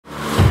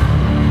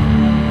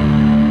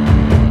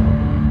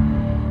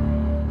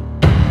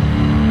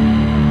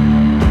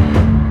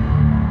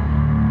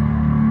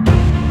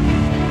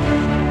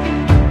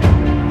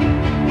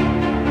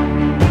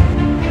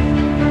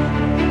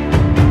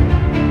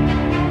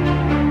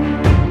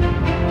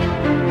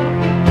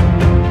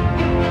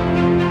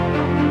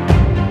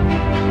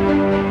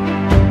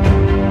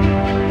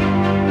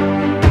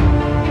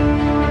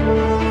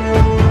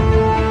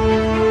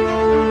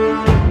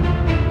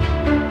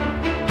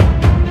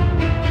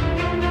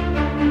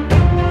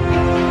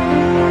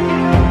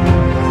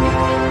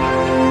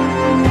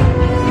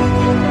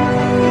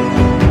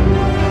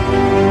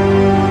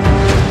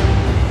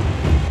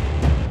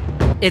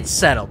It's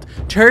settled.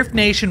 Turf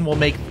Nation will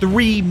make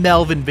 3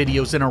 Melvin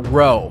videos in a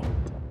row.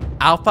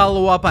 I'll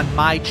follow up on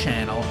my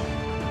channel.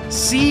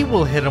 S.e.a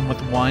will hit him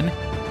with one.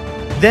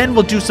 Then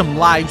we'll do some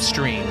live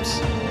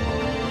streams.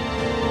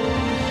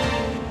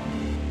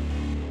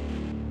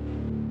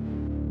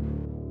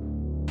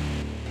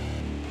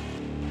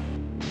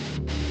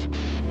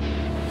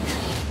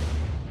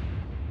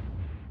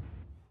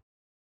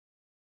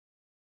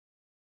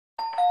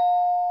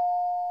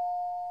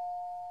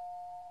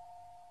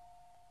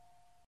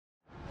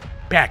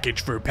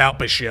 Package for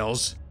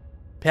Shills.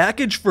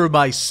 Package for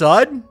my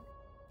son?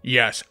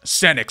 Yes,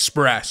 sent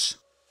express.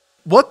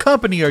 What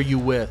company are you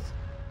with?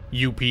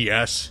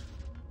 UPS.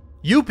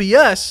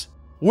 UPS?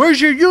 Where's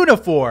your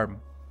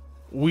uniform?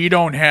 We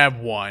don't have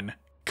one.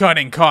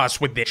 Cutting costs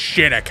with this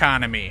shit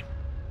economy.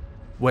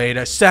 Wait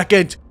a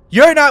second.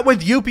 You're not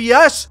with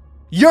UPS?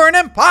 You're an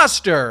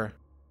imposter.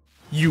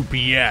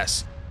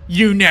 UPS.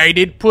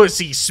 United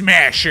Pussy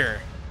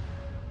Smasher.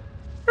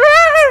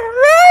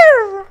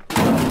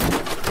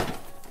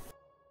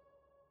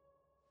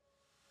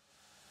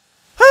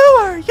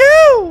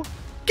 You!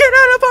 Get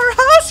out of our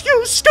house,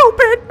 you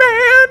stupid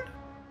man!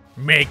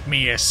 Make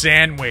me a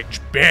sandwich,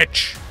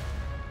 bitch.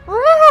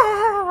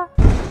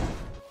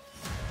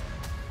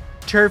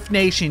 Turf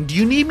Nation, do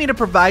you need me to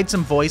provide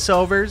some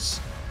voiceovers?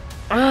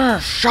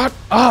 Shut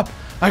up!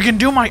 I can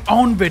do my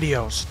own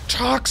videos.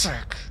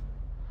 Toxic.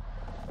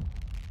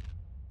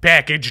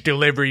 Package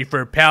delivery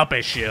for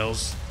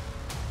Shills.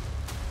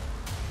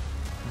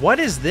 What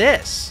is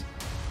this?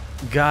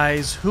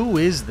 Guys, who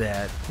is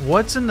that?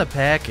 What's in the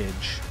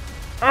package?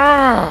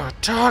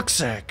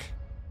 Toxic.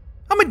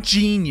 I'm a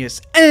genius,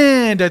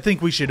 and I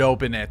think we should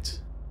open it.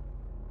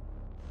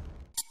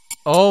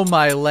 Oh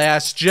my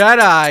last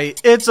Jedi,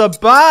 it's a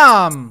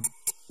bomb!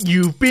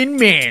 You've been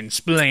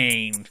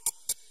mansplained.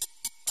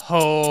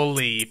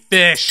 Holy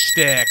fish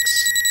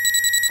sticks.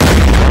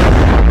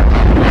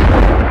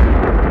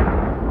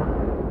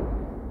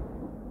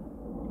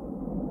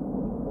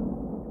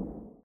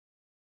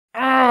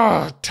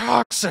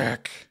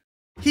 Toxic.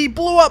 He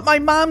blew up my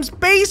mom's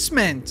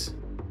basement!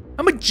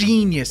 I'm a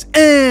genius,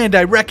 and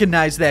I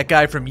recognize that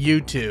guy from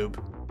YouTube.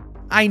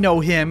 I know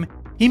him.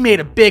 He made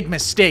a big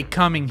mistake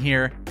coming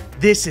here.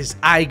 This is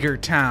Iger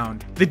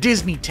Town. The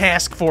Disney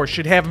task force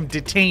should have him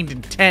detained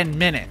in 10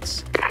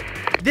 minutes.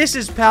 This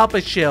is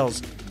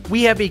Shills.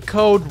 We have a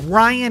code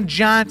Ryan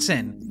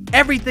Johnson.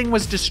 Everything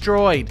was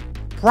destroyed.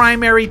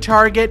 Primary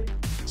target,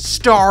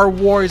 Star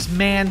Wars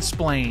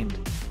Mansplained.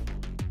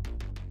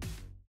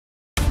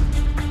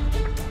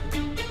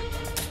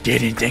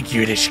 Didn't think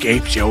you'd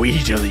escape so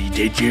easily,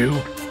 did you?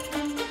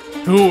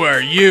 Who are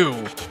you?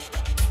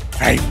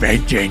 I'm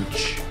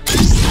vengeance.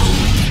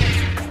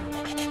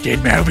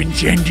 Did Melvin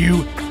send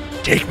you?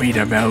 Take me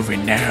to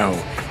Melvin now,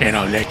 and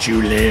I'll let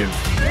you live.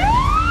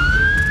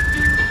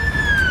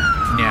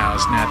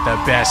 Now's not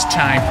the best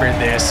time for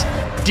this.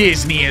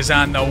 Disney is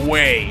on the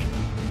way.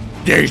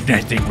 There's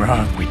nothing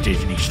wrong with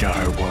Disney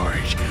Star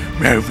Wars.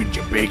 Melvin's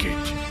a bigot.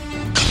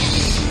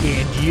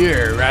 And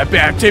you're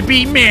about to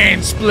be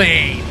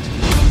mansplained.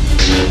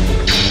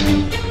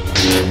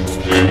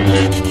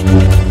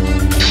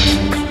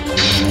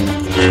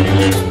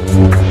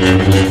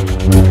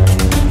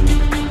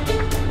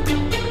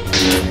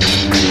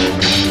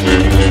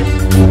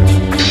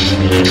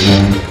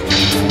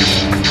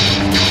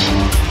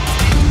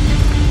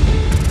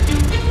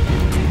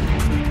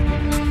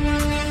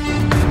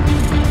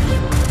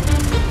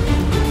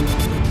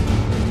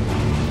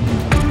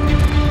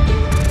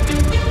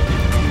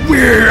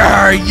 Where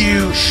are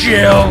you,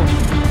 Shill?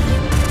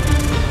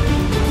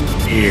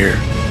 Here.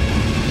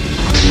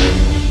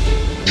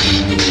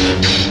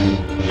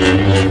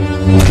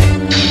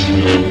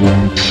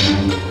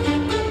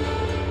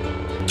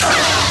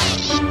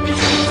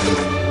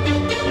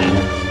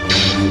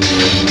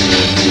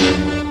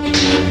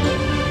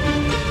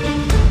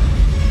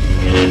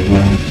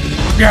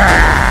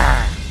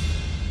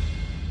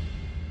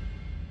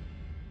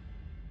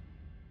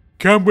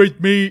 Come with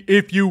me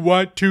if you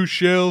want to,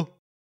 Shill.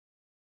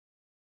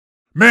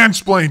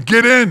 Mansplained,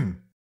 get in!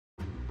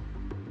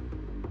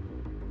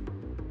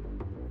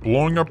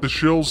 Blowing up the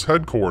Shill's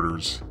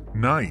headquarters.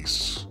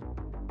 Nice.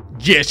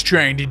 Just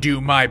trying to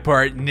do my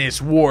part in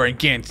this war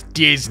against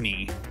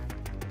Disney.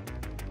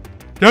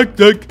 Duck,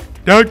 duck,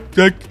 duck,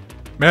 duck.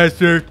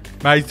 Master,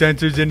 my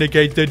sensors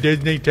indicate the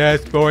Disney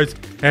task force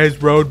has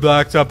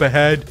roadblocks up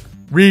ahead.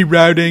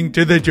 Rerouting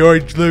to the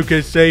George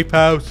Lucas safe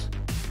house.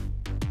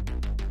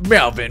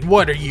 Melvin,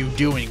 what are you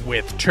doing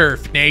with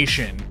Turf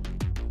Nation?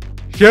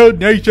 Shill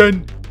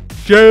Nation!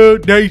 Shill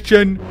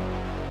Nation!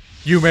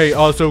 You may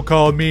also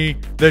call me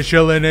the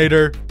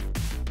Shillinator.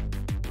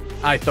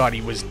 I thought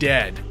he was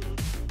dead.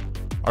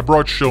 I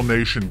brought Shill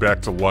Nation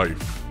back to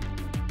life.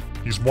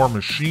 He's more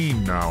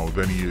machine now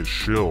than he is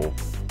Shill.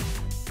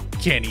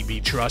 Can he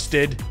be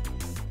trusted?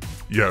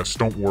 Yes,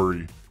 don't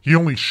worry. He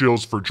only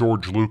shills for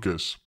George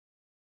Lucas.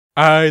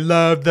 I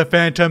love the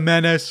Phantom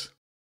Menace.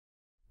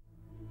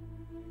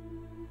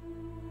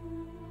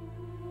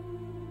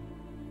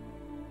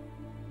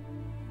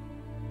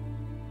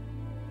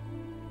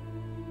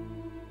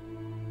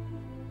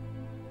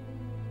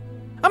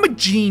 I'm a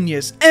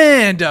genius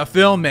and a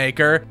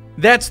filmmaker.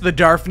 That's the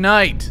Darth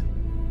Knight.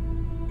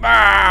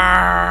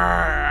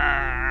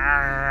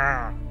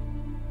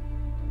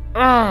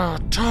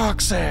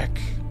 Toxic.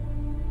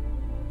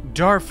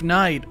 Darth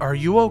Knight, are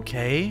you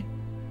okay?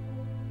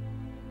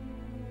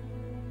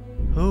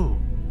 Who?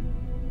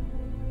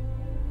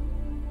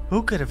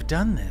 Who could have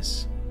done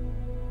this?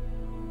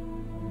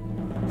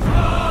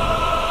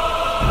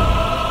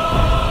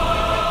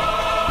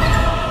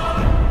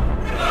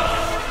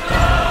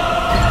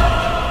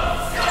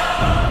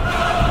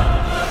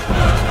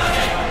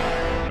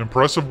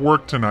 Impressive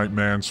work tonight,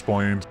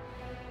 Mansplained.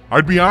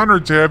 I'd be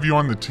honored to have you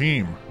on the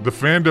team. The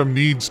fandom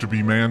needs to be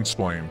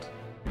mansplained.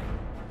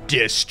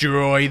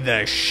 Destroy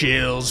the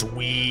Shills,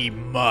 we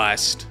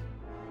must.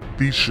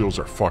 These Shills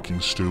are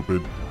fucking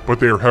stupid, but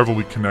they are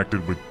heavily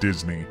connected with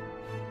Disney.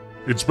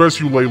 It's best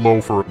you lay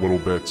low for a little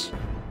bit.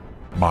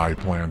 My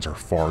plans are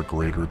far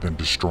greater than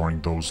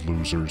destroying those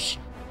losers.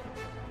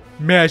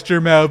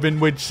 Master Melvin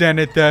would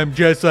senate them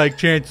just like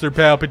Chancellor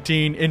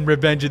Palpatine in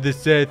Revenge of the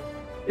Sith.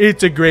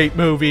 It's a great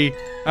movie.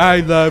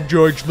 I love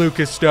George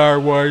Lucas Star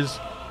Wars.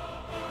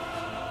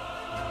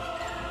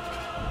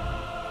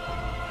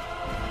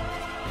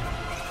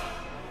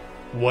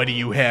 What do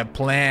you have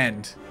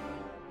planned?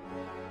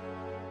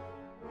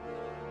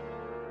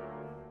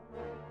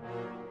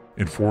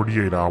 In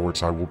 48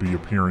 hours, I will be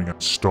appearing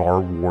on Star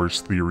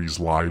Wars Theory's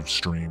live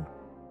stream.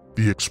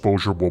 The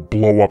exposure will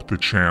blow up the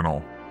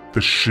channel.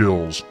 The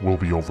Shills will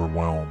be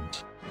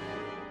overwhelmed.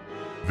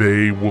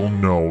 They will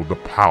know the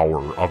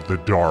power of the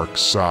dark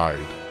side.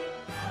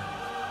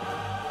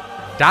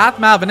 Darth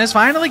Melvin is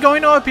finally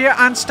going to appear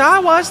on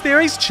Star Wars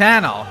Theory's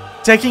channel,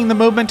 taking the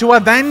movement to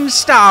avenge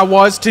Star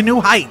Wars to new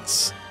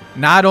heights.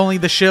 Not only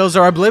the Shills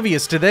are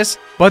oblivious to this,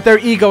 but their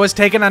ego has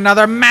taken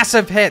another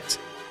massive hit.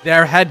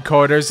 Their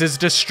headquarters is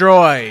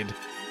destroyed.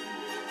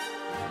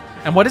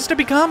 And what is to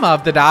become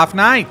of the Darth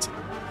Knight?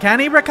 Can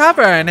he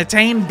recover and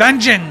attain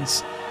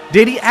vengeance?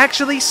 Did he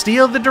actually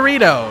steal the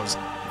Doritos?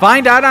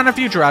 Find out on a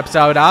future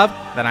episode of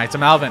The Knights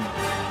of Melvin.